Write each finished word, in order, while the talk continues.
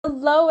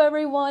Hello,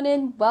 everyone,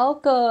 and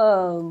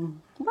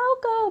welcome.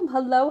 Welcome.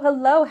 Hello,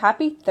 hello.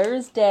 Happy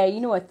Thursday.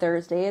 You know what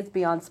Thursday is?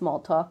 Beyond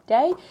Small Talk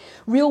Day.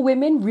 Real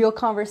women, real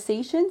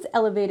conversations,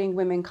 elevating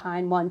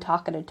womankind one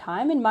talk at a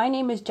time. And my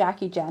name is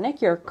Jackie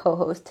Janik, your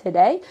co-host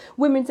today,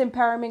 women's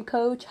empowerment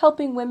coach,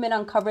 helping women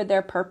uncover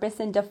their purpose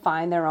and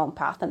define their own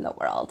path in the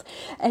world.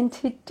 And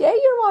today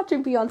you're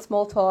watching Beyond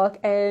Small Talk,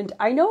 and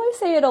I know I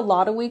say it a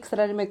lot of weeks that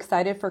I'm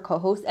excited for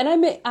co-hosts, and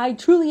I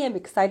truly am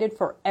excited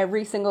for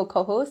every single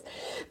co-host.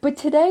 But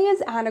today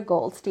is Anna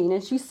Goldstein,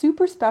 and she's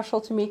super special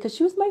to me because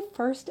she was my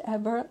first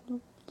ever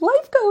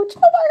life coach.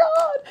 Oh my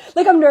God.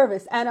 Like, I'm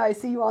nervous. Anna, I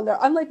see you on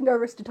there. I'm like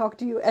nervous to talk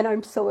to you, and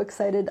I'm so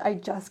excited. I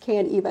just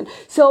can't even.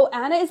 So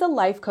Anna is a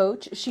life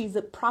coach. She's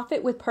a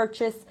Profit with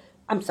Purpose.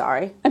 I'm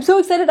sorry. I'm so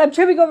excited. I'm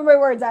tripping over my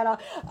words, Anna.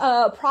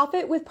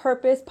 Profit with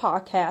Purpose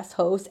podcast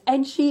host,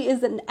 and she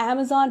is an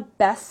Amazon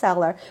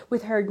bestseller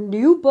with her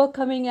new book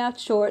coming out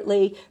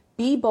shortly,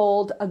 Be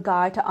Bold, A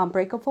Guide to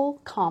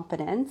Unbreakable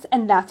Confidence.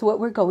 And that's what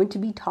we're going to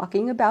be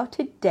talking about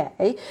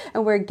today.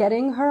 And we're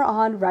getting her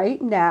on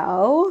right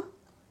now.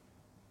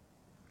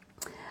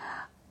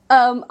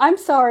 I'm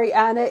sorry,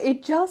 Anna.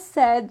 It just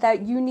said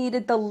that you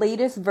needed the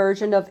latest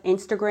version of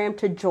Instagram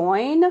to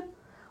join.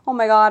 Oh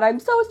my God, I'm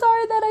so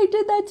sorry that I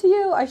did that to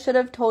you. I should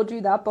have told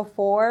you that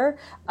before.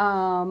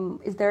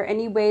 Is there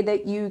any way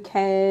that you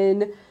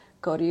can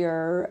go to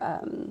your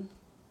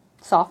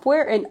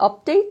software and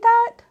update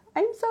that?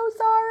 I'm so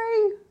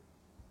sorry.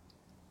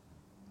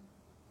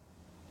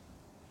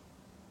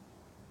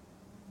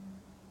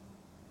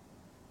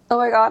 Oh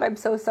my God, I'm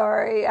so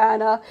sorry,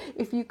 Anna.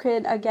 If you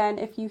could, again,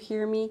 if you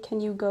hear me, can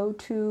you go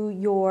to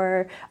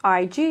your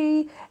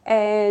IG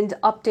and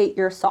update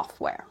your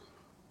software?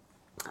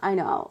 I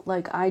know,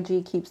 like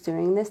IG keeps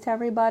doing this to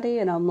everybody,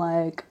 and I'm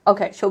like,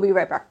 okay, she'll be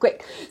right back.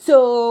 Great.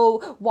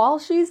 So while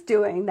she's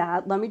doing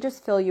that, let me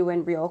just fill you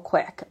in real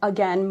quick.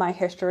 Again, my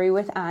history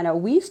with Anna.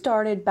 We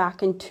started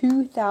back in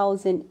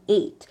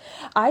 2008.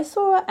 I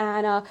saw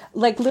Anna,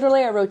 like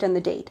literally, I wrote down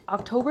the date,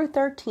 October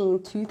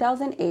 13th,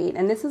 2008,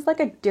 and this is like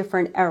a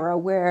different era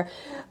where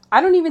I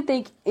don't even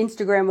think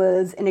Instagram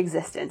was in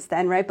existence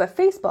then, right? But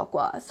Facebook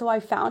was. So I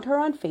found her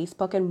on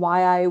Facebook, and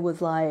why I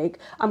was like,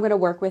 I'm going to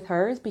work with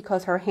her is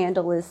because her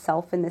handle is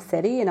Self in the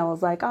City. And I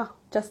was like, oh,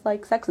 just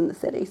like Sex in the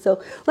City.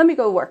 So let me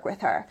go work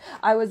with her.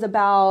 I was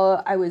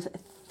 30. I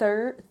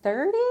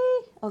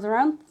was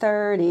around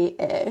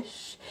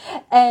 30-ish.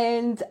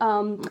 And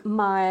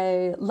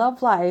my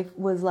love life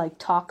was like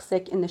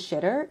toxic in the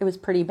shitter. It was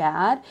pretty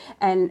bad.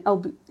 And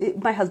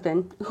my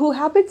husband, who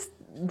happens,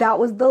 that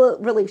was the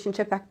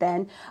relationship back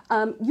then.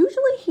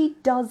 Usually he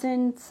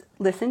doesn't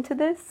listen to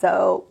this,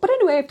 but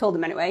anyway, I've told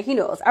him anyway. He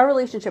knows our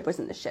relationship was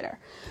in the shitter.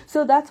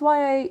 So that's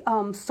why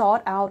I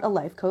sought out a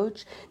life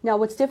coach. Now,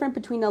 what's different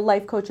between a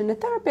life coach and a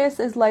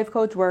therapist is life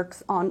coach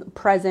works on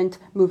present,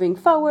 moving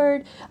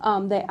forward.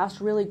 They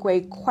ask really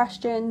great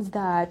questions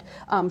that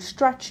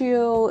stretch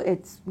you.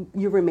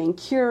 You remain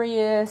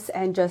curious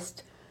and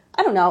just,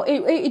 I don't know.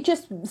 It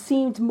just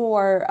seemed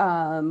more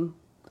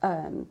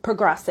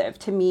progressive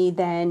to me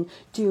than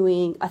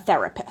doing a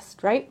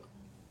therapist, right?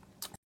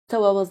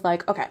 So I was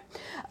like, okay.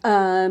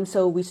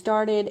 So we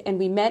started and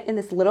we met in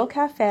this little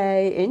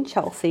cafe in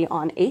Chelsea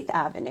on 8th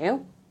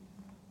Avenue.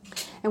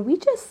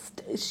 And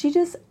she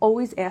just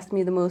always asked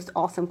me the most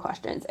awesome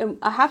questions. And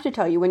I have to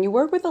tell you, when you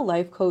work with a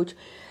life coach,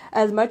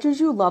 as much as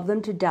you love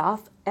them to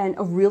death, and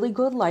a really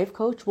good life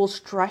coach will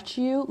stretch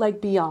you like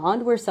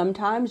beyond where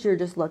sometimes you're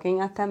just looking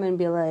at them and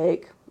be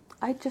like,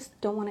 I just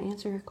don't want to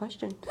answer your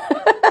question.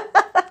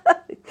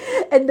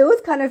 And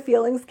those kind of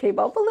feelings came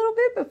up a little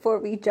bit before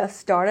we just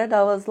started.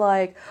 I was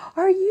like,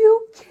 are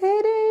you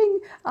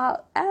kidding?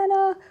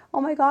 Anna, oh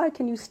my God,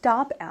 can you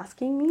stop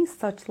asking me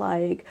such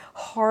like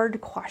hard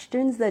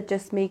questions that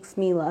just makes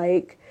me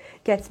like,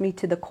 gets me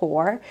to the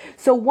core.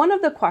 So one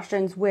of the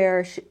questions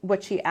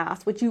what she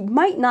asked, which you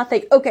might not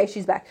think, okay,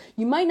 she's back.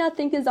 You might not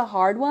think is a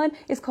hard one,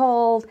 is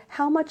called,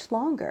 how much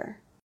longer?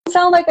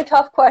 Sound like a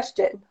tough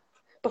question,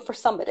 but for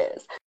some it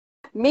is.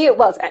 Me, it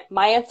wasn't.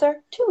 My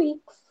answer, 2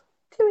 weeks.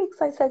 2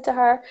 weeks, I said to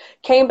her.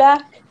 Came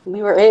back,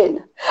 we were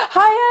in.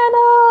 Hi,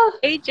 Anna.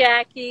 Hey,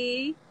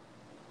 Jackie.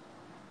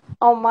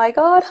 Oh my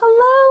God.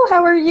 Hello.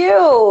 How are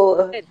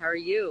you? Good. How are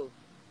you?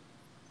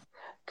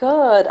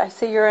 Good. I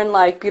see you're in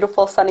like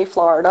beautiful sunny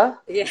Florida.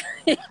 Yeah.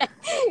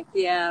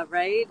 Yeah,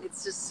 right?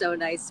 It's just so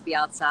nice to be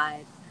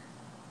outside.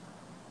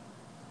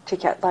 To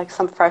get like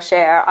some fresh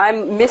air.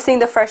 I'm missing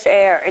the fresh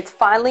air. It's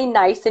finally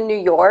nice in New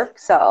York,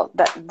 so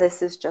that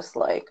this is just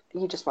like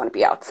you just want to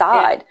be Yeah.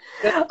 outside.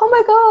 Good. Oh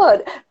my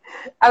God.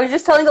 I was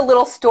just telling a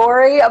little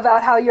story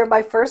about how you're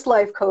my first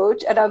life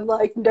coach, and I'm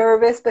like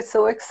nervous but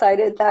so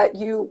excited that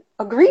you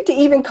agreed to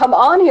even come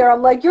on here.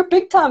 I'm like, you're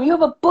big time. You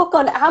have a book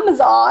on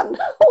Amazon.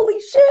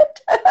 Holy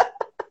shit.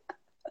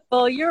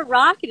 Well, you're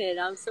rocking it.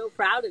 I'm so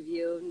proud of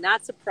you.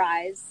 Not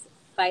surprised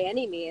by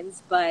any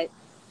means, but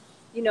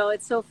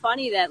it's so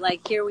funny that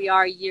like here we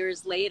are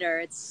years later.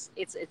 It's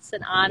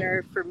an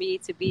honor for me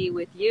to be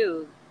with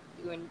you,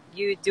 when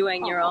you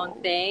doing your own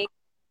Oh. thing,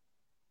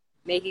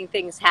 making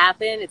things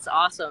happen. It's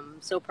awesome.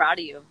 I'm so proud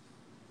of you.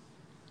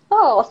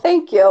 Oh,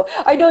 thank you.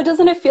 I know,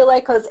 doesn't it feel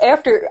like, because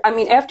after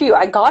you,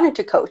 I got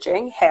into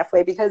coaching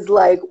halfway because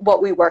like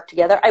what we worked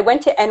together. I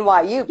went to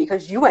NYU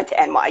because you went to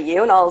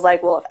NYU, and I was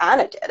like, well, if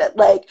Anna did it,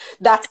 like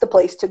that's the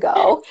place to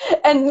go.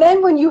 And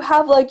then when you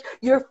have like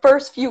your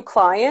first few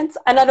clients,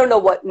 and I don't know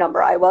what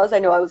number I was, I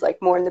know I was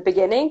like more in the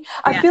beginning.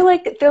 I Yeah. feel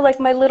like they're like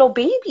my little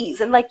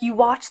babies, and like you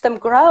watch them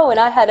grow. And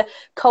I had a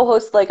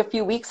co-host like a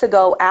few weeks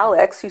ago,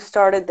 Alex, who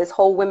started this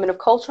whole Women of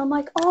Culture. I'm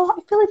like, oh,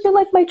 I feel like you're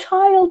like my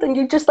child, and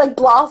you just like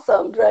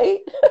blossomed, right?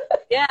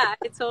 Yeah,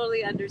 I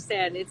totally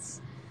understand.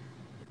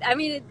 I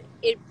mean,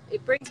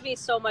 it brings me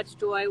so much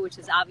joy, which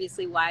is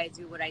obviously why I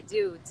do what I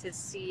do, to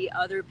see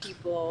other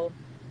people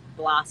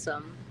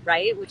blossom,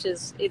 right? Which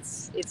is,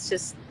 it's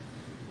just,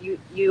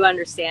 you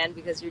understand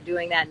because you're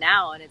doing that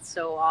now, and it's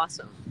so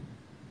awesome.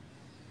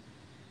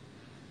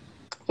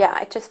 Yeah,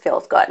 it just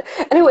feels good.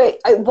 Anyway,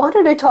 I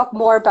wanted to talk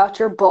more about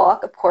your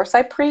book. Of course,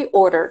 I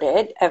pre-ordered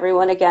it.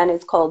 Everyone, again,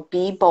 is called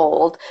Be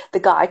Bold, The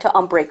Guide to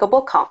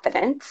Unbreakable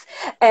Confidence.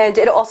 And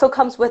it also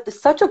comes with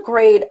such a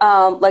great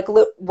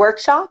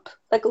workshop,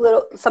 like a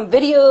little some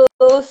videos,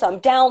 some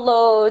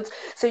downloads.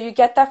 So you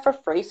get that for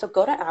free. So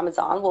go to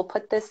Amazon. We'll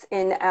put this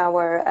in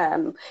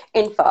our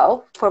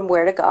info from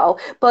where to go.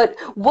 But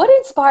what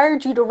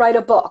inspired you to write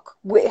a book?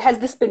 Has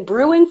this been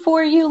brewing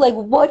for you? Like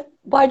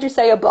why'd you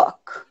say a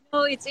book?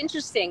 Oh, it's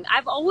interesting.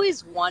 I've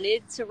always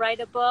wanted to write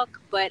a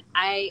book, but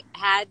I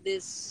had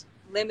this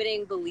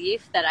limiting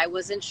belief that I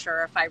wasn't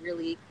sure if I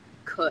really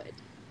could,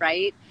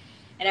 right?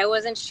 And I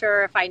wasn't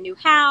sure if I knew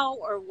how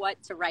or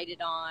what to write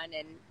it on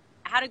and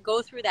how to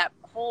go through that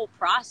whole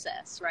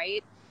process,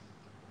 right?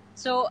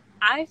 So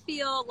I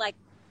feel like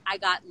I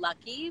got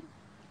lucky.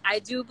 I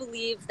do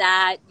believe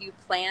that you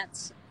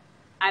plant,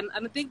 I'm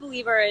a big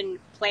believer in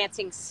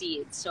planting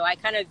seeds. So I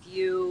kind of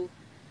view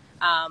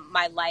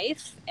my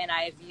life, and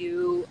I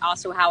view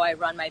also how I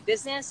run my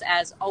business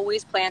as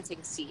always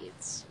planting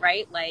seeds,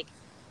 right? Like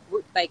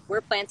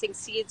we're planting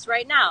seeds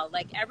right now.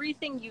 Like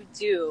everything you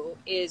do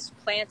is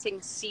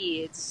planting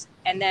seeds,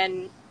 and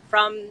then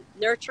from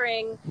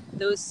nurturing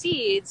those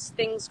seeds,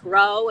 things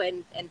grow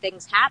and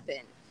things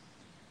happen.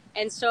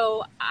 And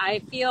so I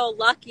feel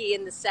lucky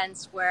in the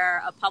sense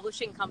where a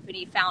publishing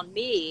company found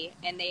me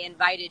and they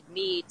invited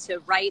me to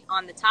write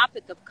on the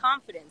topic of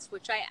confidence,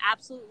 which I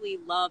absolutely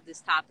love this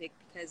topic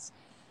because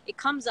it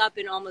comes up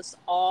in almost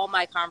all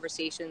my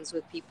conversations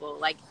with people.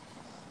 Like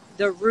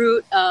the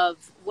root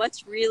of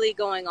what's really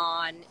going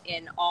on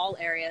in all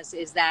areas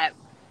is that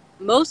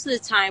most of the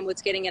time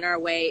what's getting in our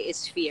way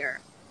is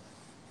fear.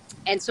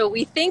 And so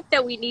we think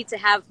that we need to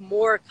have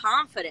more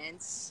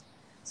confidence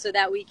so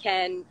that we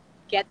can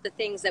get the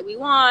things that we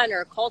want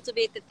or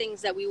cultivate the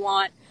things that we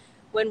want,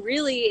 when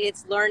really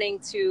it's learning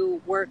to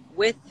work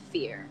with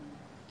fear.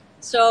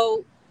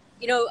 So,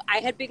 I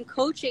had been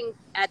coaching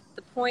at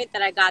the point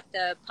that I got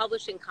the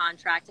publishing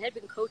contract. I had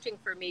been coaching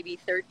for maybe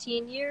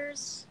 13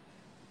 years,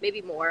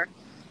 maybe more.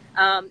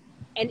 And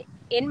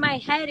in my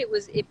head,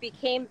 it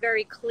became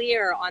very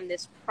clear on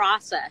this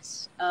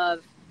process of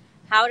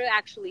how to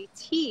actually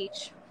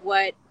teach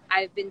what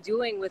I've been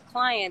doing with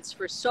clients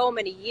for so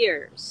many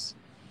years.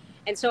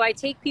 And so I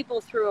take people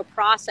through a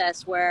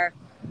process where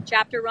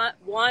chapter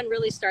one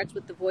really starts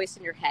with the voice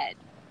in your head,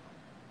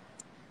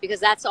 because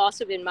that's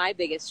also been my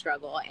biggest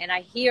struggle. And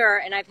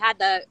I've had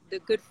the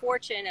good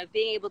fortune of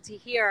being able to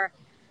hear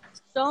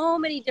so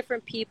many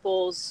different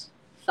people's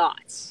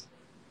thoughts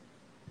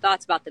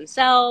about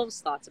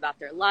themselves, thoughts about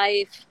their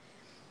life.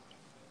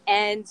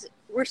 And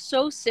we're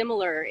so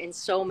similar in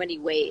so many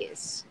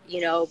ways,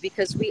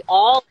 because we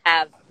all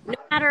have, no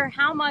matter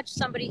how much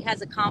somebody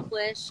has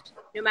accomplished,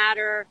 no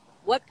matter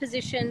what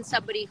position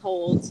somebody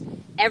holds,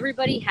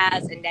 everybody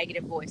has a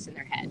negative voice in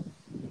their head.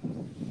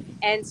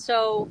 And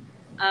so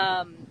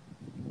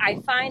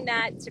I find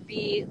that to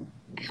be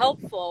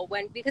helpful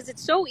because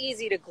it's so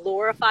easy to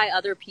glorify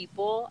other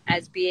people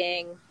as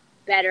being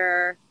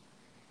better,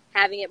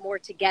 having it more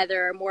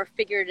together, more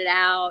figured it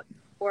out,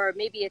 or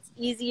maybe it's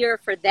easier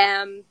for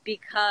them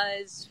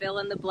because fill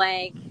in the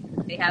blank,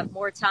 they have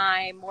more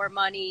time, more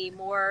money,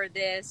 more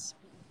this,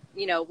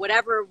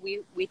 whatever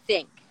we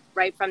think,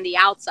 right, from the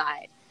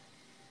outside.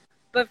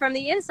 But from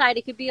the inside,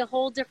 it could be a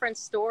whole different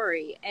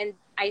story. And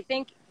I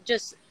think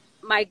just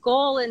my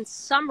goal in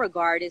some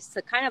regard is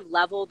to kind of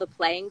level the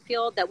playing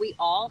field, that we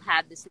all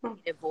have this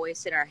negative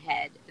voice in our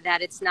head,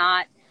 that it's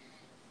not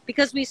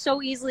because we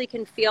so easily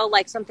can feel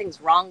like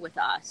something's wrong with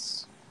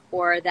us,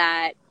 or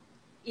that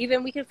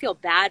even we can feel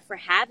bad for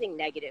having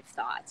negative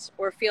thoughts,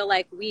 or feel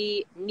like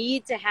we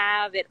need to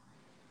have it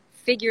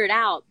figured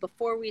out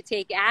before we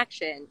take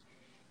action.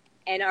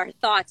 And our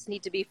thoughts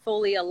need to be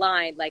fully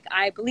aligned. Like,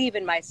 I believe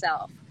in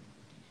myself,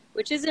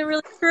 which isn't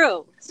really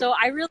true. So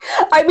I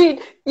mean,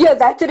 yeah,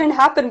 that didn't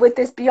happen with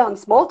this Beyond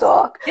Small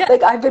Talk. yeah.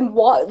 Like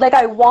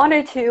I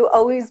wanted to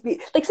always be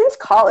like, since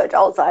college,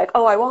 I was like,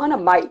 oh, I want a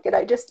mic, and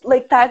I just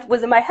like that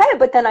was in my head.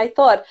 But then I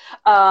thought,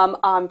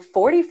 I'm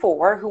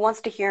 44. Who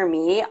wants to hear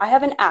me? I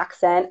have an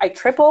accent. I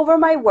trip over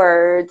my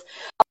words.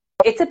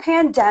 it's a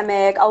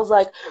pandemic. I was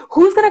like,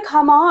 who's gonna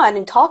come on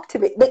and talk to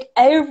me? Like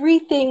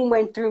everything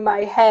went through my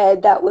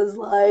head that was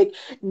like,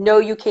 no,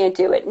 you can't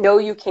do it. No,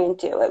 you can't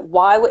do it.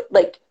 Why would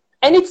like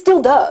and it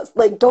still does.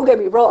 Like, don't get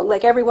me wrong.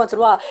 Like every once in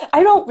a while,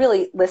 I don't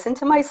really listen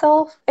to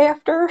myself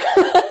after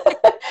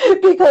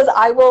because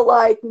I will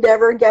like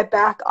never get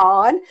back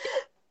on.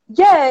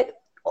 Yet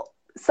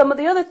some of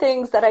the other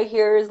things that I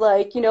hear is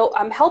like,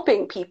 I'm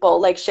helping people,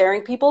 like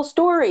sharing people's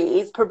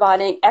stories,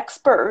 providing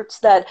experts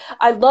that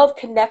I love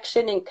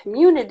connection and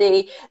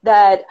community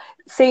that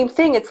same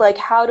thing. It's like,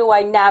 how do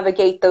I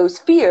navigate those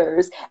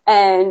fears?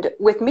 And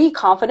with me,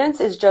 confidence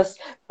is just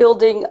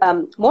building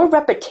more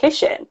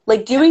repetition,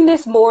 like doing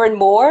this more and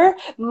more.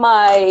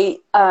 My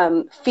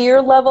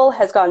fear level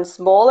has gotten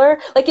smaller.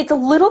 Like it's a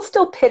little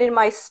still pit in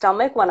my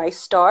stomach when I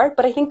start,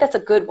 but I think that's a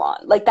good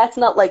one. Like that's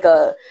not like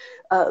a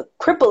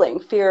crippling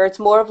fear. It's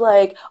more of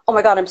like, oh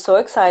my God, I'm so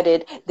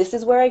excited. This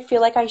is where I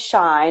feel like I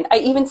shine. I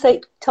even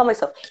tell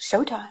myself,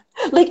 showtime.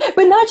 Like,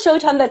 but not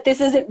showtime that this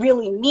isn't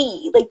really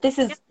me. Like this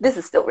is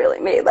still really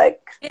me.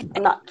 Like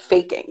I'm not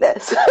faking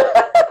this.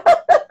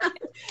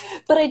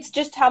 But it's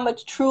just how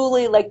much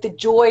truly like the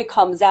joy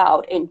comes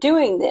out in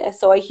doing this.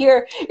 So I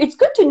hear it's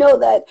good to know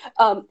that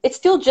it's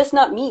still just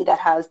not me that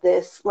has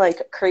this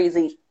like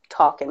crazy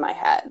talk in my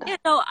head. Yeah,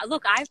 no,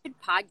 look, I've been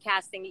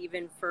podcasting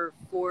even for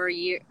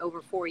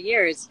over 4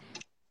 years,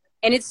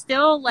 and it's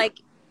still like,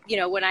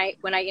 when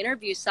I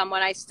interview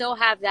someone, I still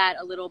have that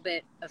a little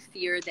bit of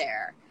fear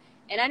there,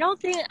 and I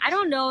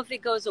don't know if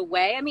it goes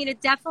away. I mean, it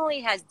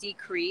definitely has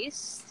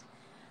decreased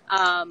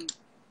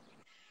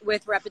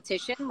with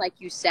repetition, like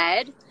you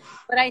said,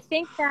 but I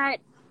think that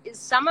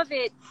some of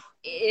it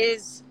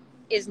is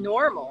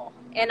normal,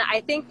 and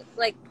I think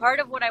like part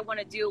of what I want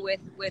to do with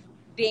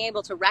being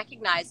able to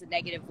recognize the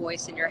negative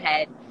voice in your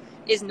head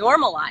is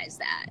normalize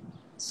that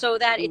so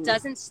that it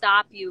doesn't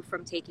stop you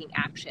from taking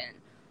action,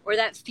 or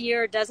that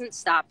fear doesn't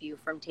stop you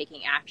from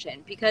taking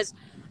action, because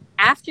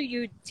after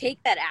you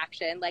take that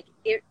action, like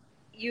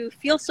you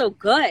feel so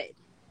good,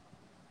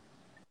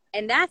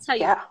 and that's how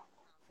you Yeah.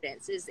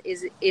 confidence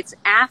is it's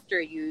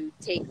after you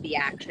take the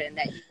action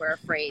that you were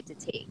afraid to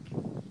take.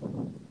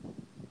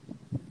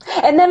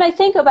 And then I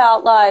think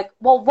about like,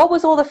 well, what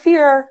was all the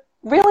fear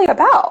really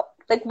about?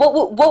 Like,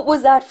 what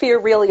was that fear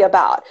really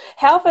about?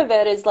 Half of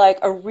it is like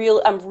I'm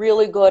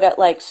really good at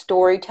like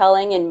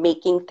storytelling and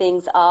making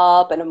things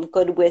up, and I'm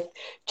good with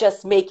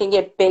just making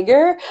it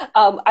bigger.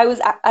 I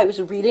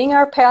was reading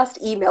our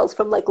past emails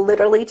from like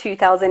literally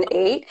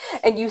 2008,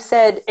 and you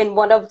said in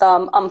one of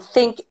them,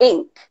 think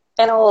Inc.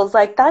 And I was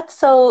like, that's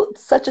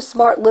such a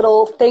smart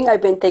little thing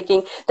I've been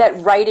thinking, that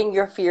writing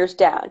your fears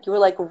down. You were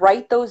like,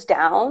 write those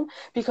down,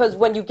 because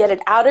when you get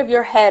it out of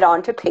your head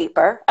onto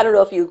paper, I don't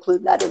know if you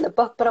include that in the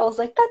book, but I was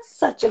like, that's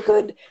such a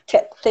good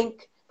tip.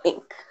 Think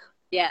ink.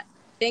 Yeah.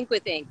 Think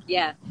with ink.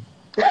 Yeah.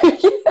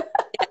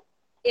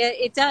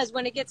 It does.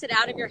 When it gets it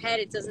out of your head,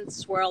 it doesn't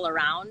swirl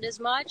around as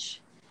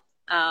much.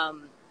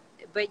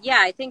 But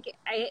yeah,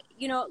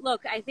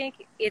 look, I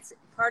think it's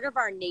part of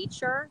our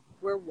nature.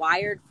 We're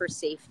wired for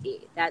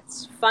safety.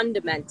 That's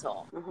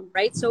fundamental,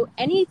 right? So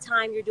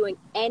anytime you're doing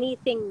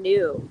anything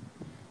new,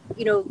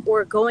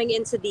 or going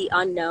into the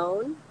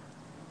unknown,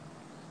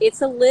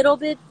 it's a little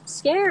bit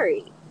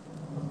scary,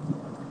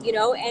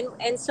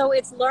 and so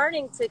it's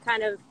learning to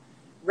kind of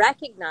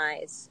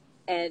recognize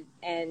and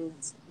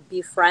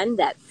befriend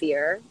that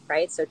fear,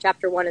 right? So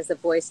chapter 1 is the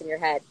voice in your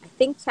head. I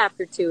think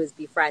chapter 2 is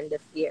befriend the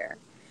fear.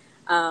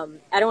 I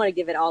don't want to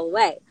give it all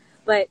away,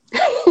 but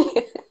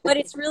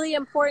it's really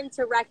important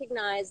to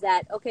recognize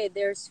that, okay,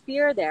 there's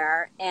fear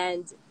there,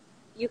 and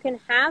you can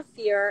have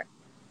fear,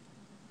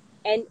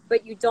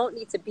 but you don't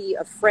need to be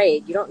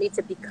afraid. You don't need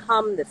to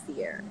become the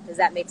fear. Does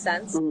that make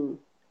sense?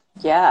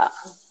 Yeah.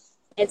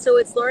 And so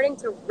it's learning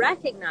to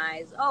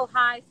recognize, oh,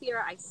 hi,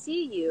 fear, I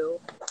see you,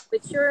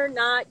 but you're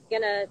not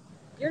gonna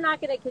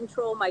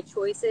control my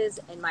choices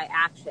and my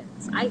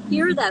actions. I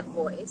hear that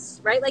voice,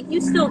 right? Like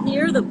you still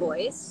hear the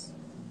voice.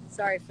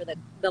 Sorry for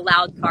the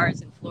loud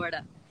cars in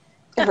Florida.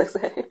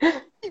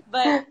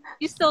 But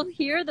you still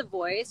hear the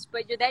voice,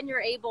 but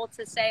you're able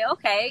to say,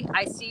 okay,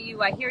 I see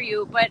you, I hear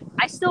you, but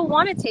I still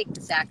want to take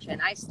this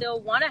action. I still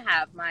want to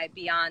have my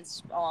beyond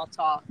small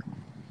talk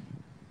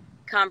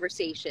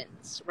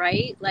conversations,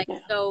 right? Like,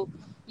 so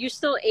you're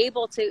still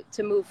able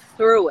to move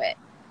through it.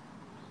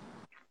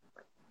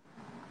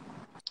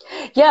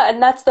 Yeah,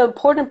 and that's the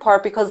important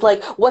part, because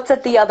like, what's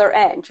at the other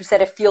end? You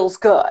said it feels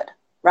good,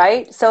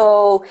 right?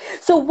 So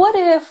what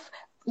if,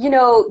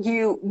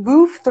 you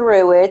move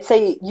through it,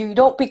 say you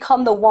don't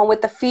become the one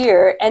with the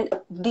fear, and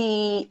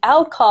the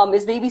outcome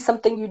is maybe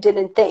something you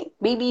didn't think.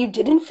 Maybe you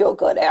didn't feel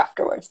good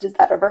afterwards. Does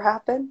that ever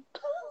happen?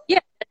 Yeah,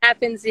 it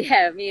happens.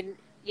 Yeah, I mean,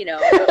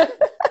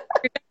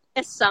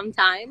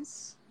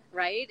 sometimes,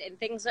 right? And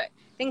things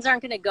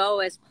aren't going to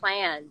go as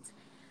planned.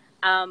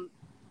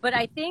 But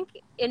I think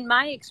in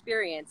my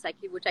experience,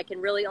 which I can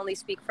really only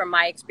speak from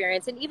my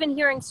experience, and even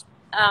hearing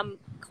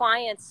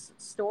clients'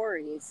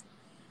 stories,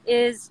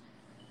 is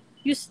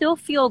you still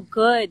feel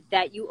good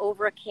that you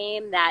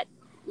overcame that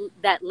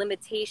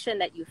limitation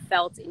that you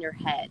felt in your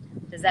head.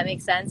 Does that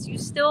make sense? You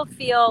still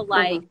feel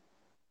like, Mm-hmm.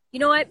 you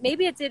know what,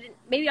 maybe it didn't,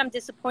 maybe I'm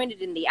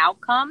disappointed in the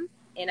outcome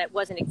and it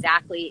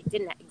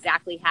didn't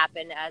exactly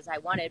happen as I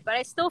wanted, but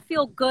I still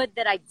feel good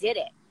that I did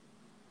it.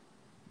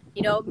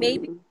 You know,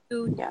 maybe Mm-hmm.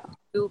 you, Yeah.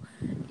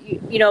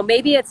 you know,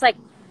 maybe it's like,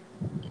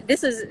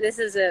 this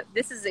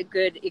is a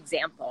good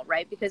example,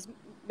 right? Because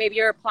maybe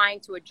you're applying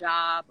to a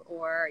job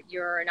or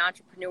you're an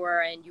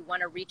entrepreneur and you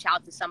want to reach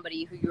out to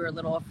somebody who you're a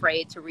little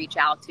afraid to reach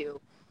out to.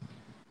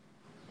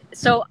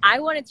 So I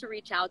wanted to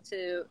reach out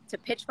to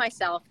pitch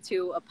myself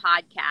to a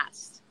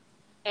podcast.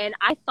 And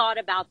I thought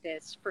about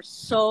this for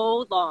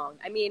so long.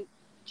 I mean,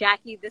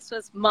 Jackie, this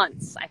was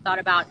months. I thought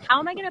about, how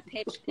am I going to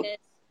pitch this?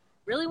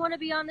 Really want to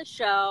be on the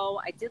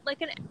show. I did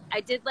like,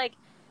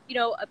 you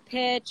know, a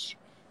pitch.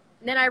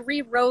 And then I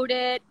rewrote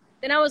it.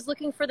 Then I was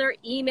looking for their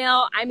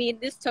email. I mean,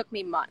 this took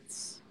me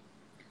months.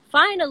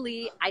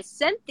 Finally, I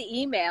sent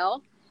the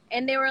email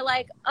and they were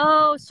like,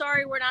 oh,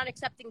 sorry, we're not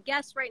accepting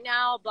guests right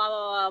now, blah,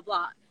 blah, blah,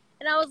 blah.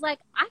 And I was like,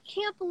 I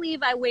can't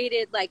believe I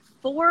waited like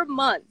 4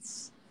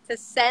 months to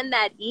send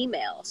that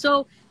email.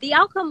 So the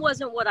outcome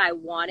wasn't what I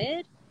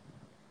wanted,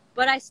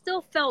 but I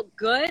still felt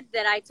good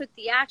that I took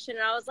the action.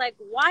 And I was like,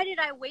 why did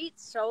I wait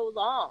so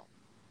long?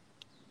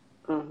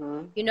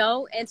 Mm-hmm. You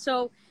know? And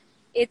so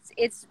it's,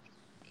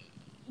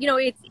 you know,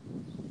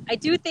 I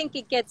do think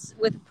it gets,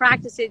 with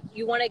practice,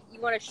 you want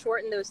to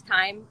shorten those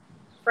time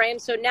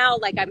frames. So now,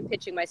 like, I'm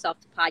pitching myself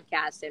to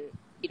podcasts and,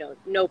 you know,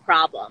 no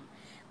problem.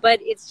 But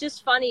it's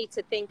just funny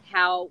to think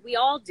how we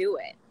all do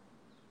it.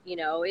 You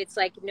know, it's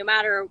like, no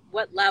matter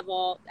what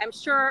level, I'm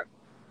sure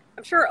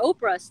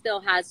Oprah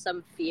still has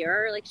some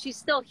fear. Like, she's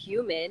still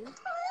human.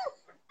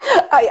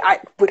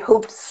 I would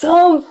hope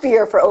some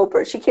fear for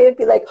Oprah. She can't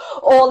be like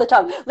all the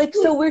time. Like,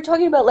 so we're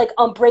talking about like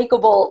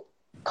unbreakable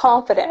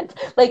confidence.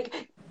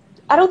 Like,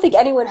 I don't think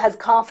anyone has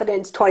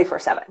confidence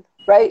 24/7,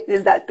 right?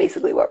 Is that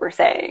basically what we're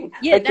saying?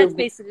 Yeah, Like, that's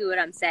basically what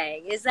I'm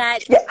saying. Is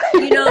that, yeah.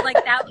 you know, like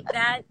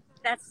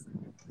that's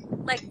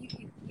like,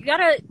 you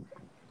gotta,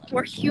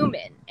 we're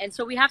human. And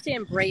so we have to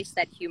embrace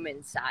that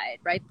human side,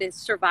 right? The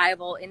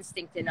survival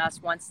instinct in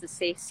us wants to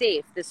stay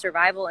safe. The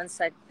survival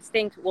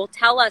instinct will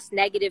tell us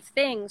negative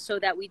things so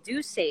that we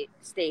do stay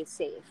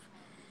safe.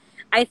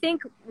 I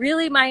think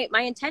really my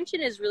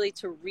intention is really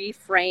to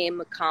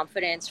reframe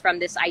confidence from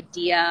this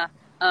idea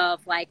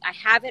of like, I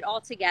have it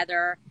all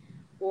together,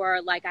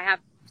 or like I have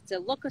to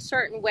look a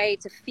certain way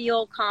to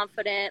feel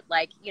confident.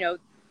 Like, you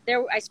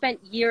know, I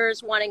spent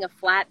years wanting a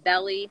flat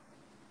belly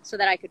so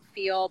that I could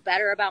feel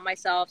better about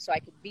myself, so I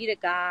could beat a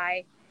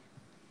guy.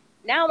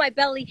 Now my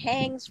belly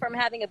hangs from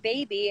having a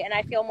baby and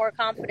I feel more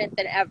confident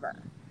than ever.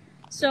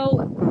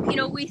 So, you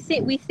know, we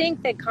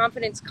think that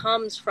confidence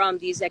comes from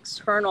these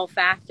external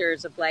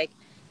factors of like,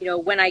 you know,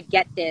 when I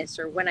get this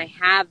or when I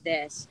have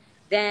this,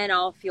 then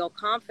I'll feel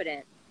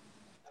confident.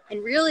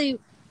 And really,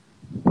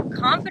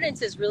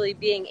 confidence is really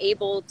being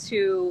able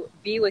to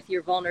be with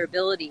your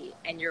vulnerability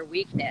and your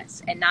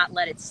weakness and not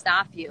let it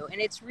stop you. And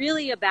it's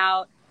really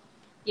about,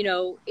 you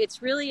know,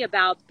 it's really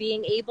about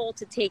being able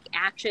to take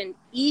action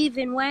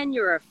even when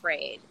you're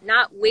afraid,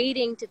 not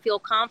waiting to feel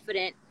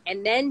confident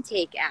and then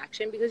take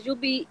action, because you'll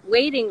be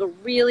waiting a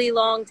really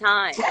long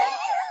time.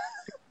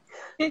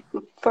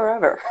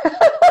 Forever.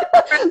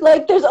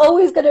 Like, there's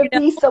always going to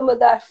be some of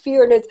that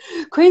fear. And it's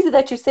crazy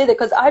that you say that,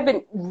 because I've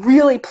been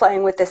really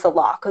playing with this a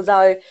lot, because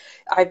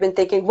I've been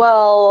thinking,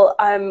 well,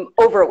 I'm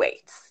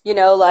overweight, you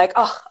know, like,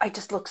 oh, I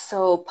just look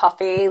so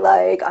puffy.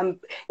 Like,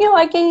 you know,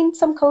 I gained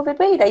some COVID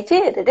weight. I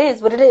did. It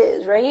is what it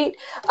is, right?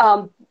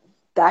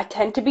 That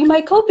tend to be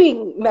my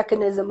coping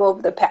mechanism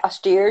over the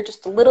past year,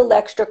 just a little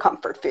extra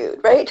comfort food,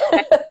 right?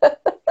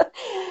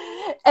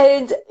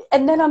 and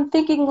then I'm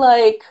thinking,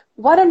 like,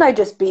 why don't I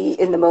just be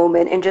in the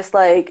moment and just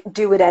like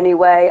do it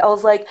anyway? I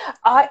was like,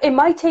 it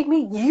might take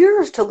me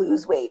years to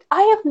lose weight.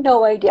 I have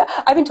no idea.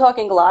 I've been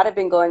talking a lot. I've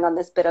been going on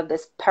this bit of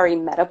this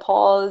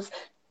perimenopause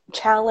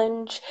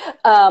challenge.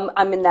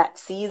 I'm in that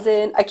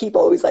season. I keep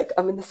always like,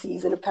 I'm in the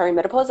season of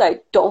perimenopause.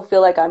 I don't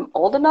feel like I'm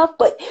old enough,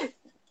 but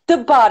the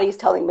body's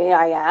telling me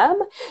I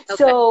am. Okay.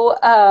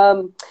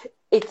 So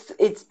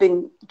it's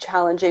been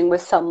challenging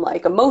with some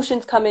like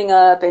emotions coming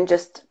up and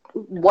just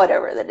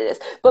whatever that it is.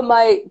 But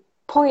my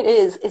point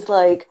is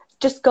like,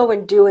 just go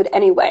and do it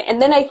anyway.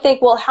 And then I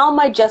think, well, how am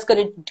I just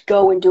going to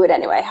go and do it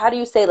anyway? How do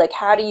you say, like,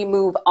 how do you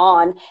move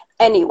on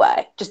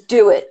anyway? Just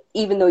do it,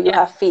 even though you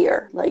have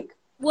fear. Like,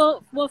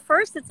 well,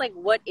 first it's like,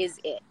 what is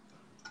it?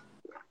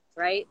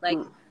 Right? Like,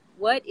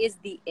 what is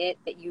the it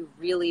that you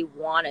really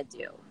want to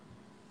do?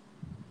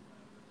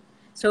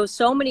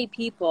 So many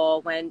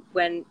people, when,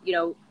 you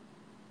know,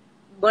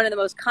 one of the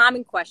most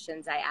common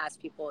questions I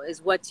ask people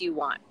is, what do you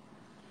want?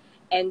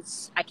 And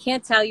I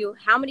can't tell you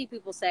how many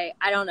people say,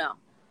 I don't know.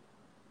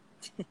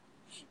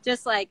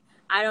 Just like,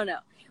 I don't know.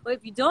 Well,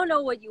 if you don't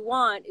know what you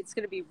want, it's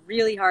going to be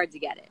really hard to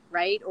get it,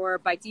 right? Or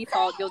by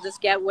default, you'll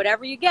just get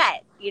whatever you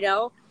get, you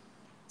know?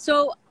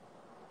 So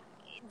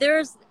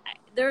there's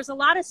a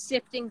lot of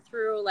sifting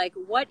through, like,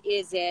 what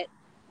is it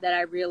that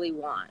I really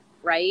want,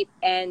 right?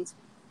 And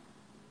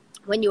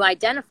when you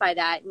identify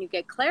that and you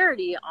get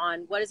clarity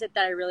on what is it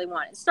that I really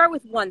want, start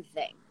with one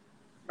thing.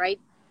 right?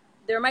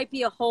 There might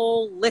be a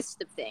whole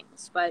list of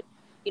things, but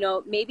you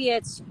know, maybe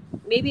it's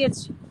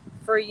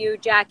for you,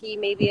 Jackie,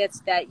 maybe it's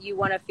that you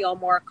want to feel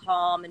more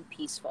calm and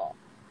peaceful.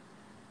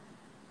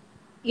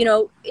 You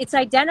know, it's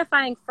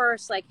identifying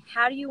first, like,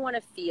 how do you want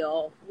to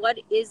feel? What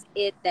is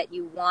it that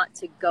you want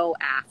to go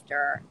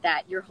after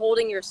that you're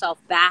holding yourself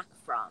back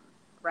from,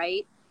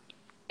 right?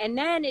 And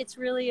then it's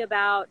really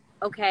about,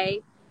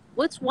 okay,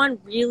 what's one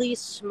really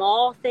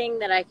small thing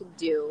that I could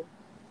do,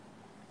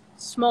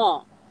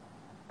 small,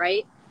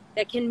 right,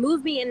 that can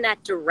move me in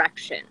that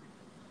direction,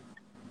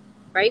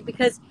 right?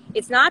 Because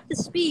it's not the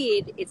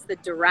speed, it's the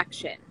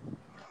direction.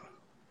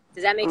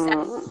 Does that make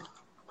sense?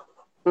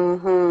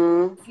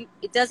 Mm-hmm.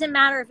 It doesn't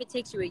matter if it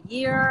takes you a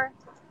year,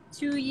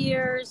 2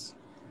 years.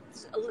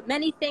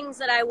 Many things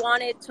that I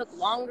wanted took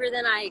longer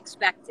than I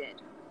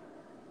expected.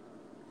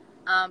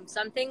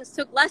 Some things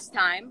took less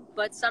time,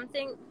 but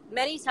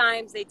many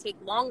times they take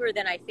longer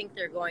than I think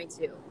they're going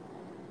to.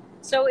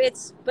 So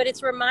it's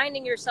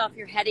reminding yourself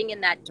you're heading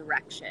in that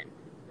direction,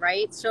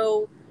 right?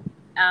 So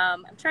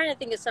I'm trying to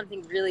think of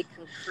something really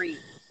concrete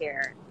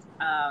here.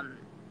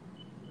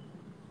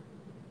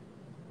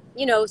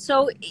 You know,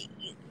 so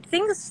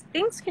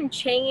things can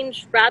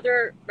change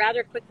rather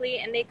quickly,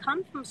 and they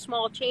come from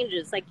small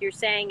changes. Like you're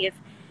saying,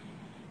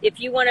 if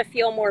you want to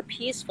feel more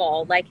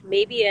peaceful, like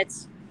maybe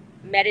it's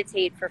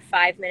meditate for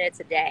 5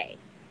 minutes a day,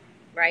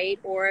 right?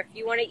 Or if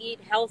you want to eat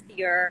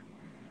healthier,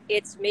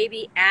 it's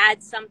maybe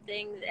add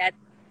something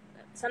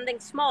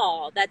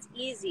small that's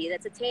easy,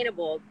 that's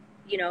attainable.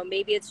 You know,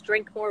 maybe it's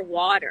drink more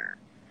water,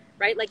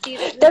 right? Like these.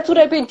 That's what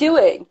I've been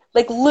doing.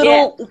 Like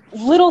Yeah.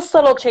 little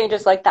subtle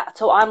changes like that.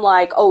 So I'm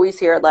like always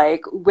here,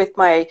 like with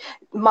my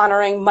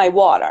monitoring my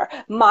water,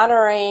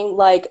 monitoring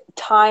like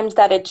times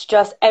that it's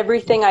just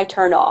everything I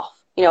turn off.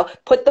 You know,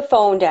 put the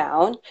phone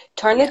down,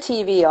 turn the Yeah.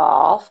 TV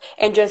off,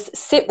 and just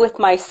sit with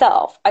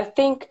myself. I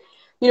think,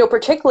 you know,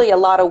 particularly a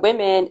lot of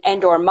women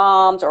and or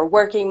moms or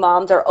working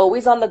moms are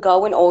always on the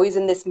go and always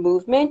in this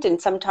movement. And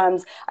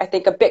sometimes I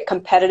think a bit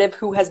competitive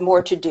who has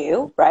more to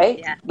do, right?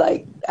 Yeah.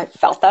 Like I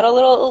felt that a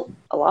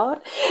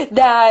lot,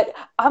 that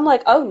I'm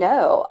like, oh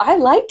no, I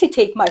like to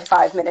take my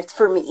 5 minutes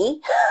for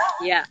me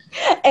Yeah.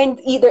 and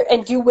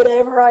do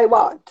whatever I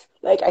want.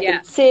 Like I Yeah.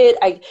 can sit,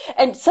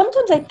 and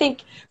sometimes I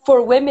think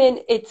for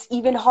women, it's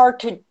even hard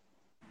to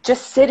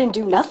just sit and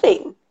do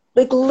nothing.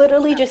 Like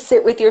literally just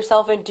sit with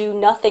yourself and do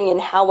nothing,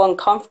 and how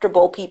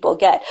uncomfortable people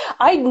get.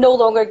 I no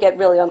longer get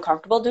really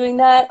uncomfortable doing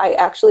that. I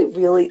actually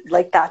really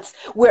like that's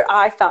where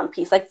I found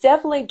peace. Like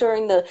definitely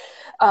during the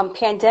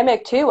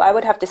pandemic too, I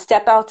would have to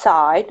step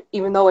outside,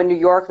 even though in New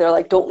York they're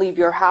like, don't leave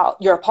your house,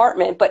 your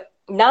apartment, but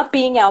not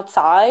being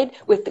outside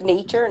with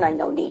nature, and I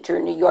know nature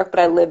in New York,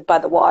 but I live by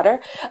the water,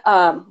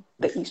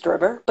 the East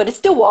River, but it's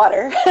still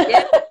water.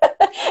 Yeah.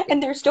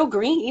 And there's still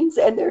greens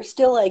and there's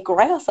still like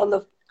grass on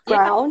the Yeah.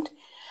 ground.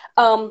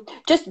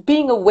 Just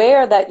being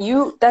aware that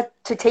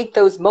to take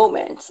those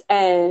moments.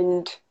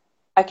 And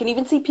I can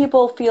even see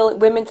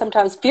women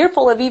sometimes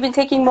fearful of even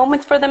taking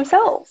moments for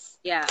themselves.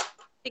 Yeah.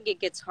 I think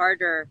it gets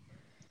harder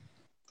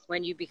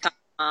when you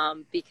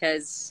become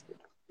because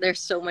there's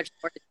so much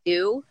more to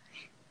do.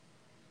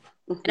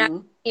 And I'm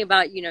Mm-hmm. thinking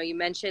about, you know, you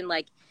mentioned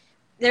like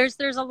there's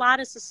a lot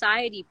of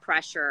society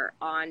pressure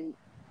on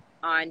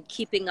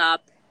keeping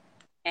up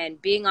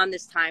and being on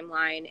this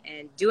timeline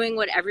and doing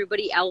what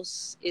everybody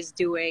else is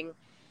doing.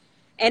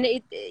 And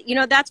it, you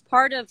know, that's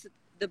part of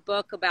the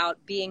book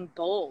about being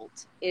bold,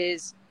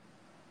 is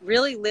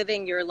really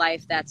living your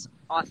life that's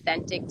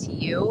authentic to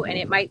you. And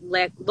it might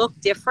look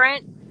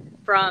different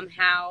from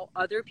how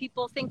other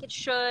people think it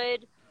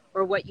should,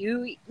 or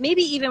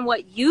maybe even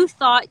what you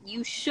thought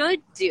you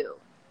should do,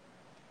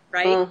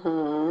 right?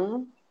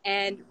 Mm-hmm.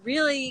 And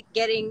really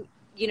getting,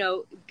 you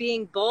know,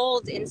 being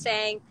bold in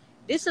saying,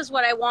 this is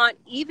what I want,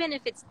 even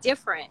if it's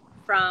different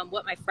from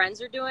what my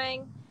friends are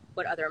doing,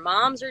 what other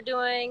moms are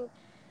doing,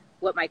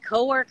 what my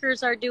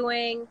coworkers are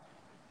doing,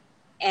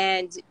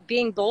 and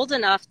being bold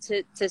enough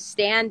to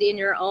stand in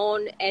your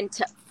own, and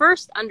to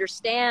first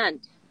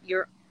understand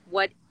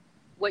what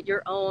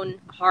your own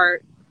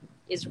heart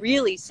is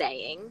really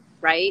saying,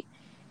 right?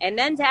 And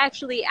then to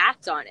actually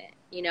act on it,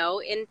 you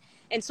know.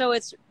 And so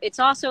it's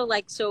also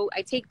like, so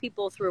I take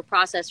people through a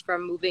process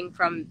from moving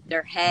from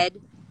their head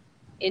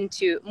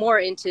into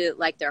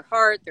like their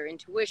heart, their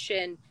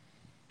intuition,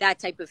 that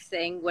type of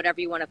thing,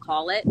 whatever you want to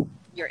call it,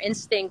 your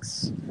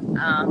instincts,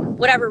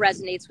 whatever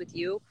resonates with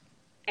you,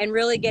 and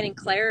really getting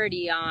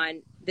clarity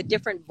on the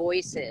different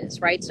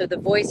voices, right? So the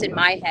voice in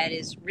my head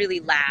is really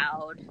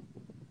loud.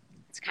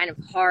 It's kind of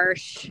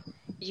harsh,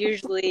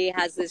 usually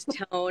has this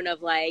tone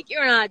of like,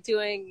 you're not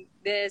doing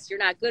this, you're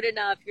not good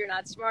enough, you're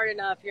not smart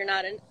enough, you're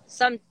not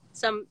some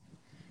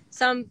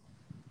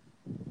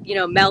you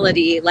know,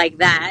 melody like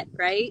that,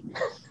 right?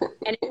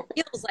 And it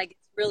feels like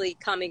it's really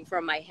coming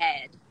from my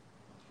head.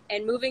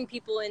 And moving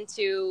people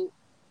into,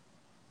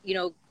 you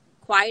know,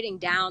 quieting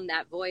down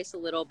that voice a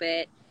little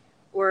bit,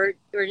 or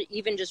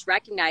even just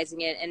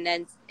recognizing it, and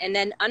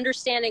then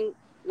understanding,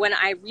 when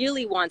I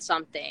really want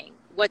something,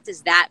 what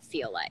does that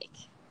feel like?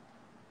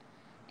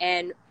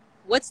 And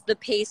what's the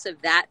pace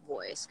of that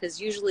voice?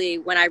 Because usually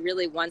when I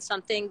really want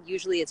something,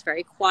 usually it's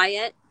very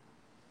quiet,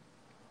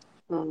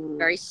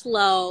 very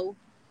slow,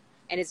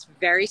 and it's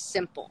very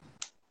simple.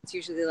 It's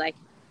usually like,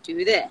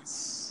 do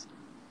this.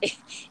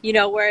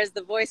 Whereas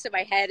the voice in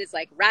my head is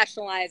like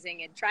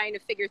rationalizing and trying to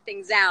figure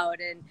things out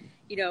and,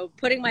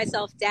 putting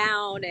myself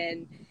down.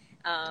 And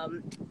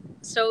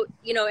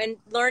and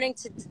learning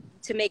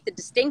to make the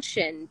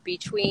distinction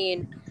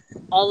between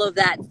all of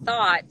that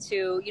thought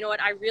to,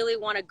 I really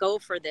want to go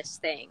for this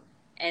thing.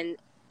 And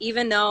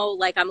even though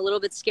like I'm a little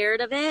bit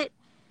scared of it,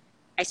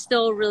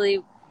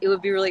 it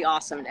would be really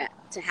awesome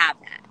to have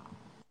that.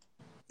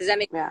 Does that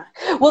make sense?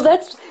 Yeah. Well,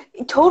 that's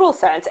total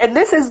sense. And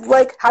this is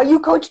like how you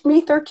coached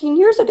me 13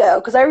 years ago.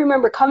 Because I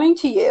remember coming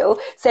to you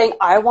saying,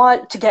 I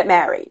want to get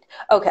married.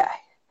 Okay.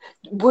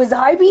 Was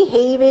I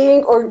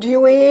behaving or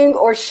doing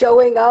or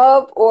showing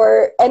up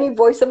or any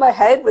voice in my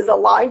head was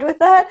aligned with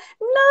that?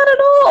 Not at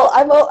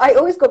all. I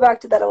always go back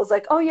to that. I was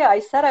like, oh yeah, I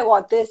said I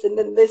want this and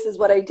then this is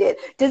what I did.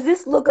 Does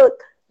this look like?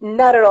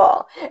 Not at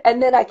all.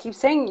 And then I keep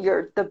saying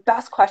the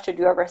best question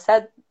you ever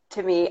said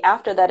to me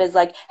after that is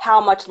like, how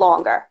much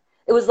longer?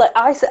 It was like,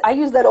 I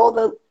use that all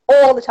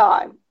the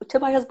time to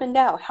my husband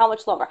now. How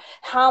much longer?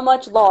 How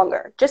much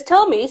longer? Just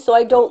tell me so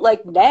I don't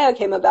like nag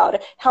him about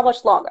it. How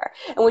much longer?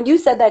 And when you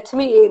said that to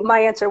me, my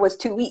answer was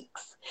 2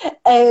 weeks.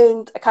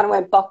 And I kind of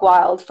went buck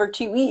wild for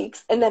 2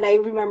 weeks. And then I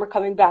remember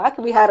coming back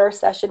and we had our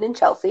session in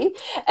Chelsea.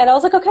 And I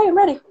was like, okay, I'm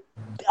ready.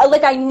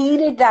 Like I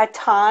needed that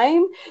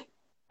time.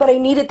 But I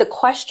needed the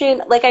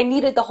question, like I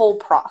needed the whole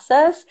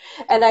process.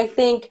 And I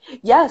think,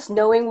 yes,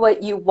 knowing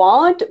what you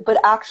want, but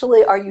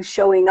actually, are you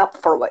showing up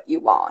for what you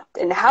want?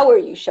 And how are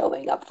you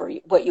showing up for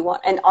what you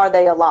want? And are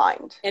they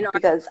aligned?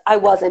 Because I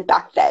wasn't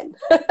back then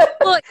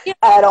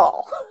at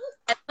all.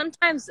 And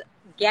sometimes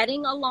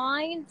getting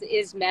aligned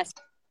is messy.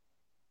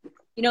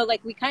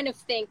 Like we kind of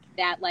think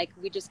that like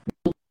we just,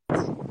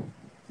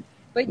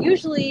 but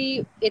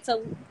usually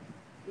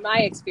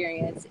my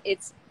experience,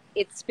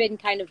 it's been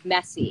kind of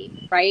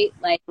messy, right?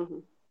 Like,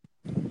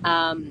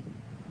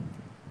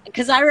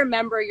 because I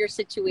remember your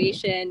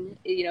situation,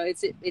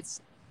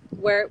 it's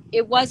where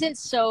it wasn't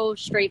so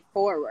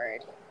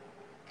straightforward.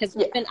 Because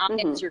even I,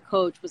 as your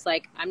coach, was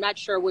like, I'm not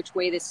sure which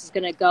way this is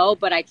going to go,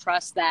 but I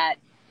trust that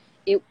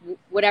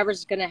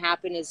whatever's going to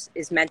happen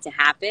is meant to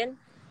happen.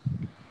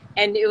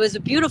 And it was a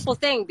beautiful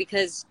thing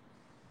because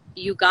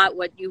you got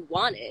what you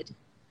wanted.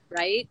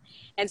 Right.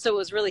 And so it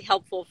was really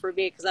helpful for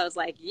me because I was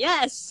like,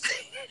 yes.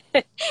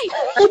 And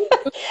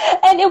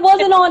it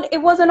wasn't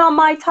on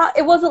my time.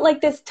 It wasn't like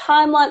this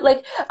timeline.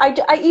 Like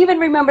I even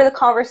remember the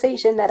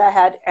conversation that I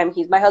had, and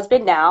he's my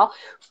husband now,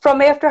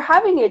 from after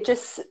having it,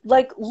 just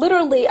like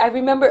literally, I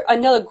remember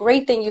another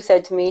great thing you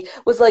said to me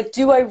was like,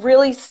 do I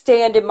really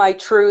stand in my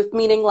truth?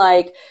 Meaning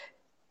like,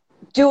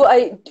 do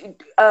I,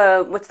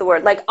 what's the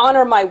word? Like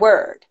honor my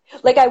word.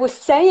 Like I was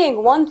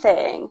saying one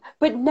thing,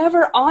 but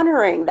never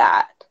honoring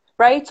that.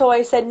 Right? So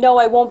I said, no,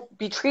 I won't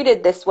be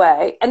treated this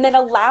way. And then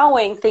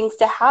allowing things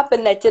to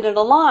happen that didn't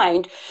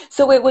align.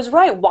 So it was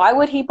right. Why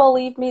would he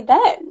believe me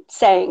then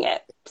saying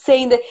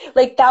that,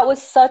 like, that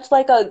was such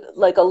like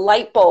a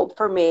light bulb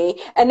for me.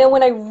 And then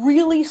when I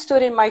really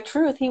stood in my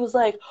truth, he was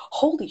like,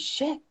 holy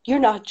shit, you're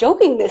not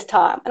joking this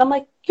time. And I'm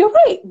like, you're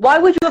right. Why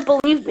would you have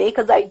believed me?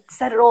 Because I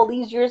said it all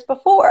these years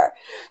before.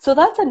 So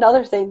that's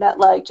another thing that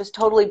like just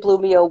totally blew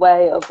me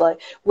away of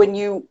like when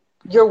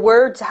your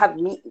words have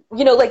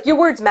like your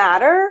words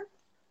matter.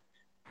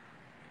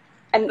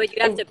 But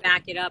you have to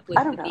back it up with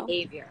the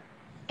behavior.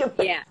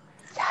 Yeah.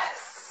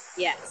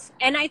 Yes.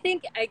 And I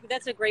think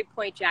that's a great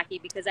point, Jackie,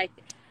 because I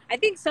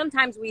think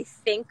sometimes we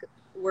think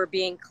we're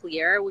being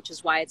clear, which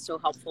is why it's so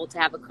helpful to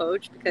have a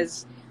coach,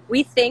 because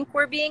we think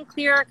we're being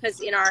clear because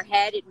in our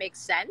head it makes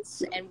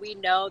sense and we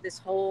know this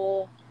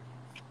whole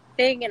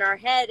thing in our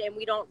head and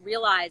we don't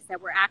realize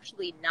that we're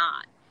actually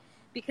not.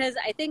 Because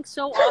I think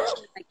so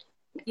often, like,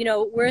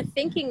 we're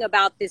thinking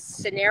about this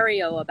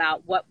scenario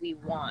about what we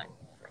want,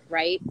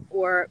 right?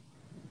 Or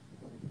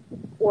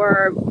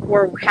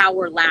how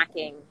we're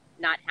lacking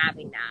not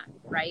having that,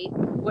 right?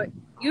 What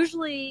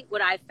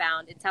I've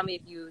found, and tell me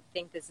if you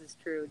think this is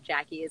true,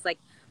 Jackie, is like,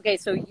 okay,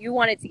 so you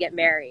wanted to get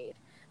married,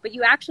 but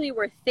you actually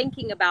were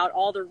thinking about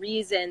all the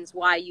reasons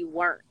why you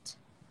weren't.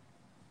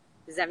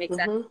 Does that make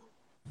sense?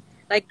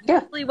 Like,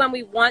 usually when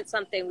we want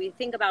something, we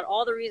think about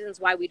all the reasons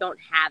why we don't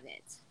have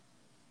it.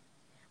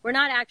 We're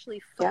not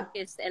actually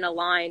focused and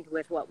aligned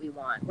with what we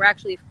want. We're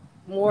actually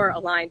more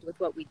aligned with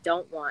what we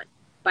don't want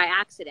by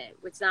accident.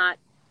 It's not,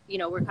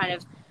 we're kind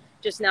of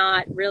just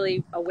not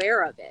really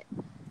aware of it.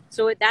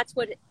 So that's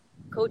what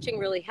coaching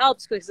really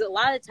helps, because a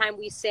lot of the time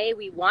we say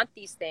we want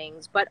these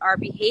things, but our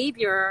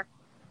behavior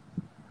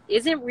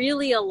isn't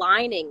really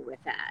aligning with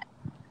that.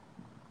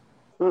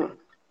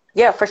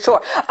 Yeah, for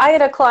sure. I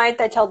had a client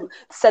that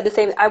said the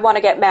same. I want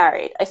to get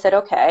married. I said,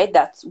 okay,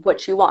 that's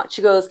what you want.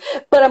 She goes,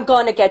 but I'm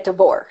going to get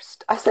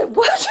divorced. I said,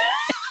 what?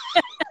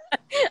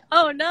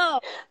 Oh no.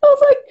 I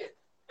was like,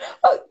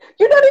 Oh,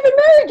 you're not even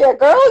married yet,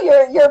 girl.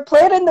 You're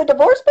planning the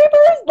divorce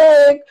papers?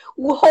 Like,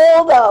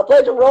 hold up.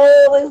 Let's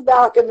roll this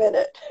back a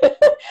minute.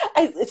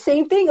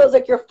 Same thing. I was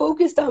like, you're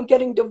focused on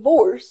getting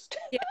divorced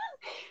Yeah.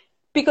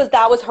 because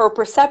that was her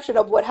perception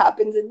of what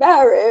happens in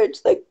marriage.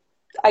 Like,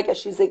 I guess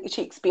she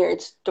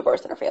experienced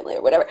divorce in her family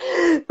or whatever.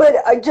 But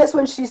I just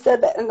when she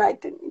said that, and I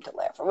didn't mean to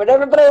laugh or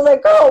whatever, but I was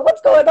like, girl, what's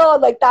going on?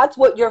 Like, that's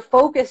what you're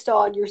focused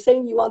on. You're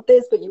saying you want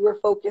this, but you were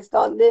focused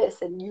on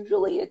this, and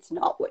usually it's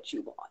not what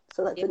you want.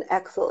 So that's an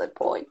excellent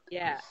point.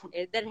 Yeah,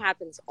 that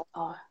happens all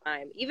Oh. the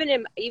time.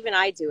 Even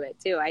I do it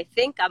too. I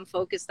think I'm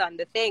focused on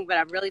the thing, but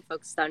I'm really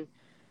focused on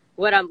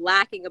what I'm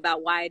lacking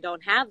about why I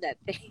don't have that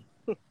thing.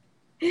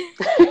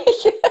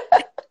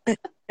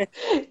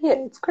 Yeah,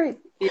 it's crazy.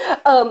 Yeah.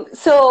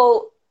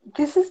 So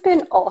this has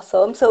been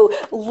awesome. So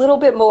a little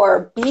bit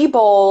more. Be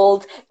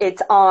Bold.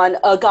 It's on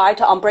A Guide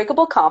to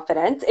Unbreakable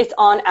Confidence. It's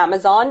on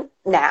Amazon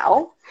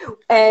now,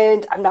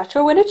 and I'm not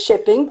sure when it's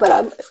shipping, but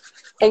I'm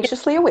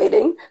anxiously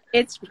awaiting.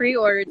 It's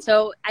pre-ordered,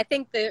 so I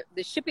think the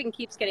shipping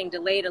keeps getting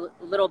delayed a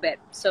little bit.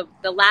 So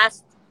the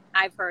last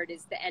I've heard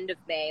is the end of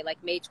May,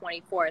 like May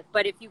 24th.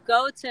 But if you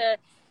go to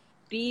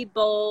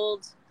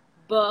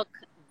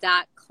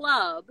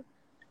beboldbook.club,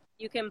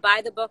 you can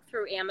buy the book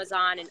through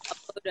Amazon and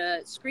upload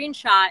a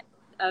screenshot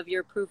of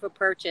your proof of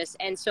purchase.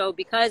 And so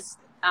because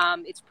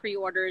it's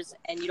pre-orders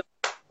and you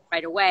don't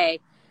right away,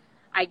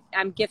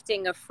 I'm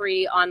gifting a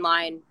free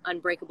online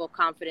Unbreakable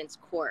Confidence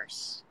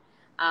course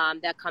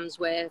that comes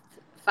with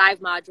 5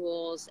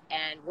 modules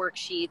and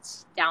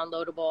worksheets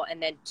downloadable, and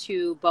then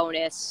 2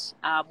 bonus.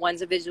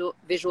 One's a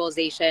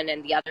visualization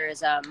and the other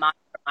is a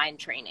mind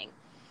training.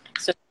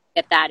 So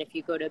get that if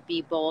you go to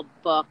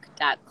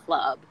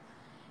beboldbook.club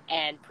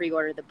and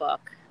pre-order the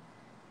book.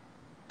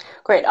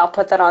 Great, I'll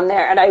put that on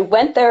there. And I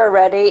went there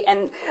already,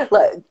 and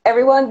look,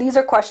 everyone, these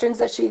are questions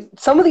that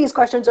some of these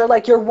questions are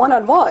like your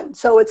one-on-one.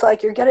 So it's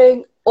like you're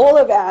getting all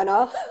of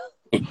Anna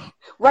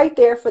right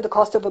there for the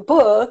cost of a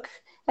book,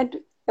 and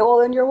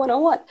all in your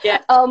one-on-one.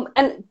 Yeah.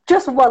 And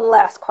just one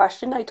last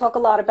question. I talk a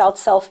lot about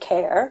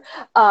self-care.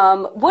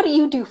 What do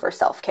you do for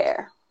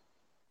self-care?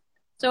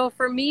 So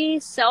for me,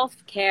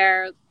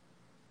 self-care,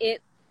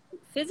 it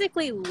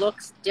physically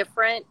looks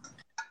different.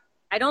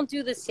 I don't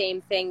do the same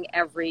thing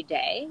every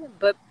day,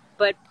 but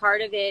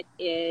part of it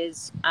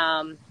is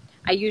I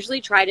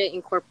usually try to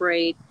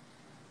incorporate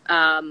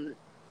some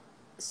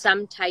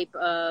type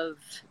of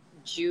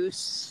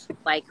juice,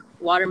 like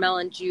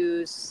watermelon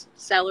juice,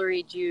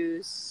 celery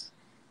juice,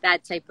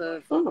 that type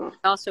of. I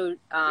also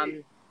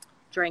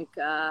drink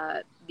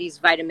these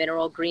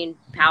Vitamineral green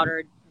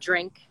powdered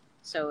drink,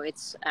 so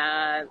it's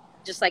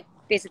just like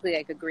basically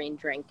like a green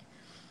drink.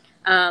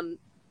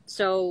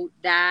 So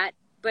that,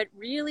 but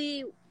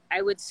really,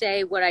 I would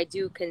say what I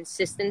do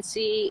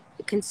consistently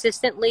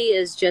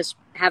is just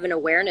have an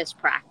awareness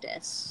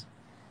practice,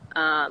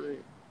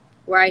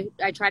 where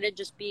I try to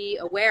just be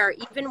aware,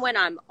 even when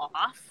I'm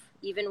off,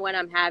 even when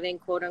I'm having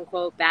quote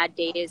unquote bad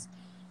days,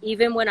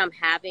 even when I'm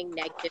having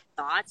negative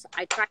thoughts,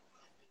 I try to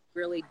be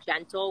really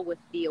gentle with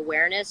the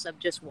awareness of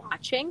just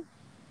watching.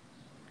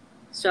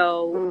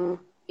 So,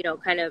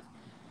 kind of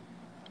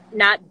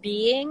not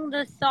being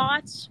the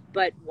thoughts,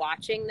 but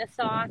watching the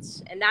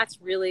thoughts. And that's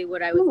really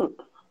what I would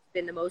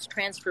been the most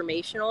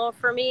transformational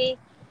for me.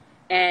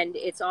 And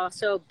it's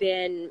also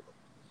been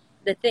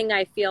the thing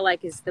I feel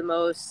like is the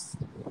most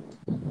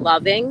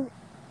loving.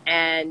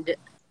 And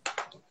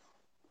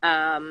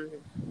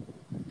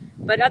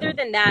but other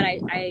than that,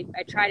 I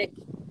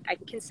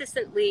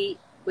consistently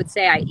would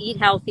say I eat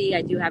healthy.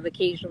 I do have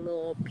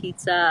occasional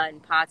pizza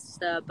and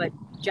pasta, but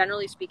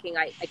generally speaking,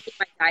 I keep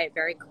my diet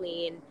very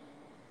clean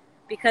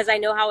because I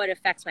know how it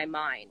affects my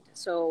mind.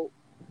 So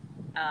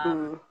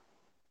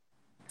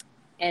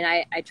and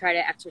I try to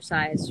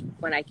exercise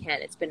when I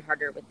can. It's been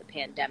harder with the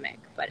pandemic,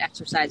 but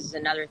exercise is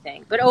another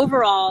thing. But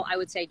overall, I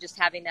would say just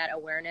having that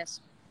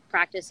awareness,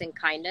 practice, and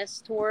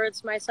kindness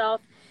towards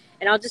myself.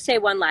 And I'll just say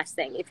one last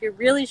thing. If you're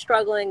really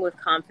struggling with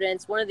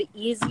confidence, one of the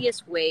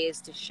easiest ways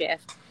to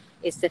shift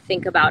is to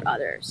think about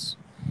others.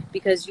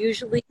 Because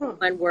usually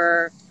when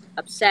we're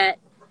upset,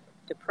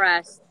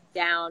 depressed,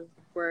 down,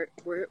 we're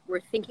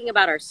thinking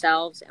about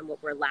ourselves and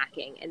what we're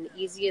lacking. And the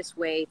easiest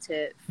way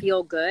to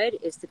feel good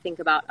is to think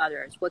about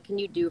others. What can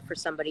you do for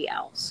somebody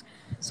else?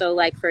 So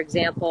like, for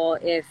example,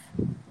 if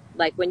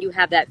like when you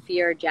have that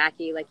fear,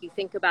 Jackie, like you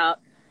think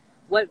about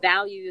what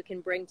value you can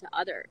bring to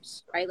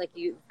others, right? Like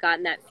you've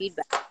gotten that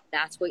feedback.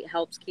 That's what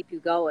helps keep you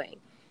going,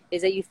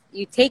 is that you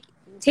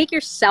take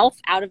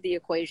yourself out of the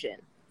equation.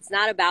 It's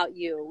not about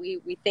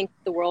you. We think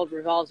the world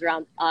revolves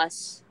around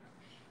us,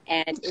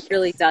 and it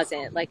really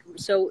doesn't. Like,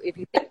 so if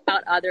you think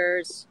about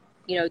others,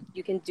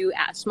 you can do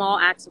small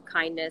acts of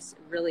kindness.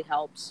 It really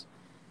helps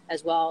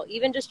as well.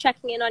 Even just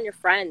checking in on your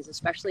friends,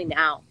 especially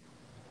now.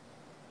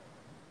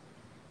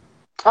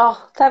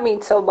 Oh, that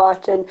means so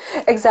much. And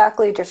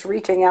exactly, just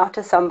reaching out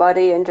to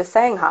somebody and just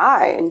saying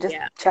hi and just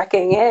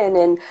checking in.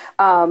 And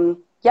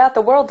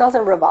the world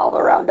doesn't revolve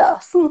around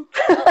us.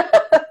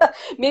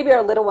 Maybe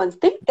our little ones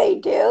think they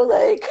do,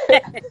 like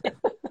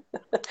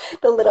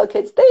the little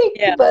kids think,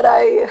 but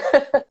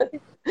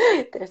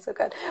They're so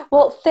good.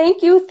 Well,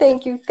 thank you,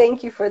 thank you,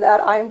 thank you for that.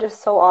 I'm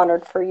just so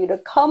honored for you to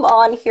come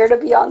on here to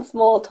be on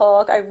Small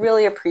Talk. I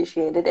really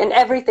appreciate it. And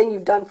everything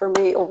you've done for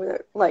me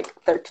over like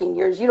 13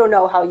 years. You don't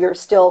know how you're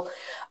still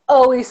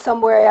always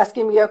somewhere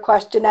asking me a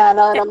question,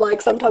 Anna. And I'm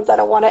like, sometimes I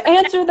don't want to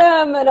answer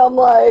them. And I'm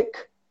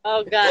like,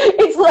 Oh God.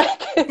 it's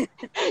like,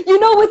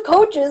 with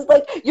coaches,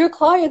 like your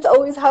clients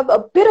always have a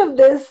bit of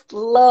this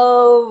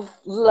love,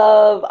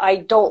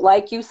 I don't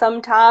like you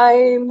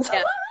sometimes.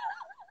 Yeah.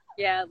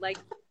 Yeah, like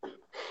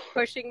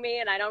pushing me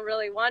and I don't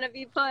really want to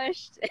be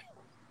pushed.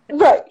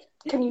 Right.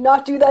 Can you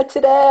not do that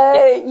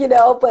today?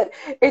 But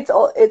it's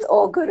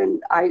all good,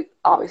 and I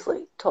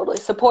obviously totally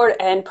support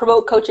and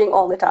promote coaching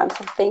all the time.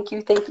 So thank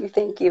you, thank you,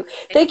 thank you.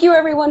 Thank you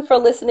everyone for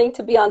listening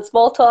to Beyond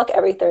Small Talk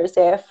every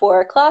Thursday at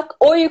 4:00,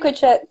 or you could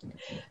check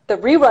the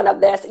rerun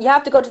of this. You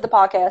have to go to the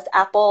podcast,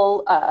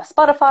 Apple,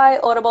 Spotify,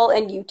 Audible,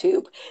 and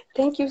YouTube.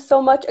 Thank you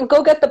so much, and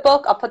go get the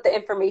book. I'll put the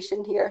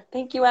information here.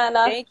 Thank you,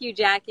 Anna. Thank you,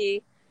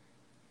 Jackie.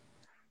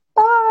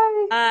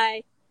 Bye.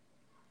 Bye.